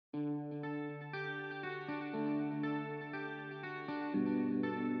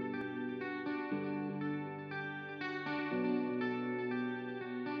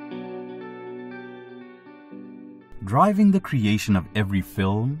Driving the creation of every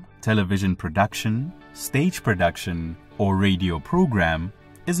film, television production, stage production, or radio program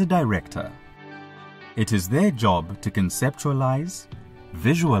is a director. It is their job to conceptualize,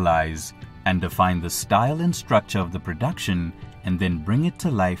 visualize, and define the style and structure of the production and then bring it to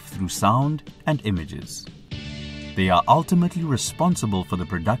life through sound and images. They are ultimately responsible for the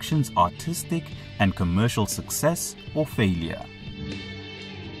production's artistic and commercial success or failure.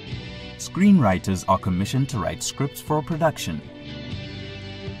 Screenwriters are commissioned to write scripts for a production.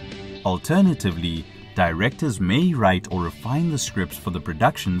 Alternatively, directors may write or refine the scripts for the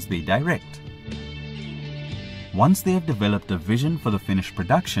productions they direct. Once they have developed a vision for the finished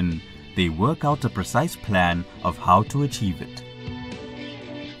production, they work out a precise plan of how to achieve it.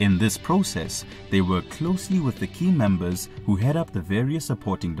 In this process, they work closely with the key members who head up the various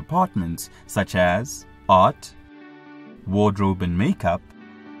supporting departments such as art, wardrobe and makeup,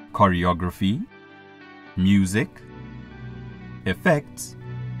 choreography, music, effects,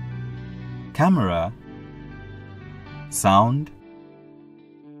 camera, sound,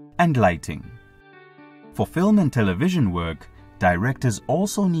 and lighting. For film and television work, directors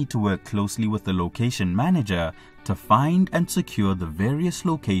also need to work closely with the location manager to find and secure the various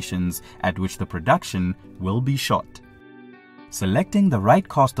locations at which the production will be shot. Selecting the right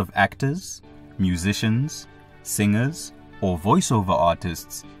cast of actors, musicians, singers, or voiceover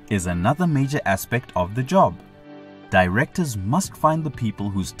artists is another major aspect of the job. Directors must find the people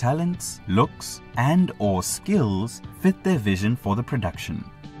whose talents, looks, and/or skills fit their vision for the production.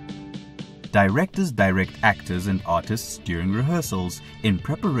 Directors direct actors and artists during rehearsals in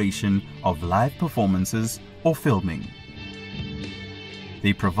preparation of live performances or filming.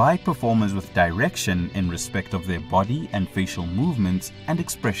 They provide performers with direction in respect of their body and facial movements and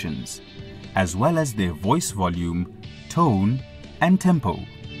expressions, as well as their voice volume, tone, and tempo.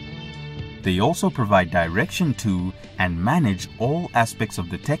 They also provide direction to and manage all aspects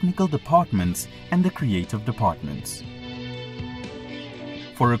of the technical departments and the creative departments.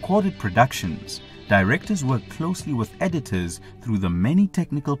 For recorded productions, directors work closely with editors through the many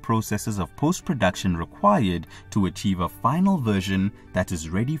technical processes of post-production required to achieve a final version that is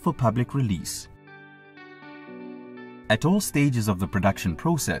ready for public release. At all stages of the production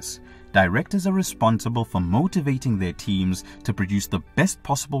process, directors are responsible for motivating their teams to produce the best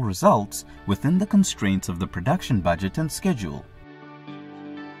possible results within the constraints of the production budget and schedule.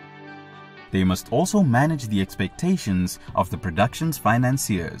 They must also manage the expectations of the production's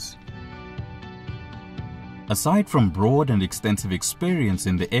financiers. Aside from broad and extensive experience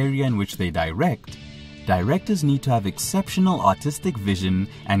in the area in which they direct, directors need to have exceptional artistic vision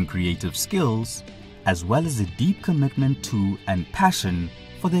and creative skills, as well as a deep commitment to and passion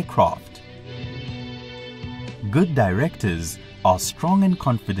for their craft. Good directors are strong and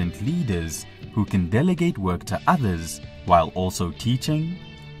confident leaders who can delegate work to others while also teaching,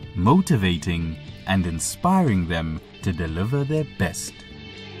 motivating, and inspiring them to deliver their best.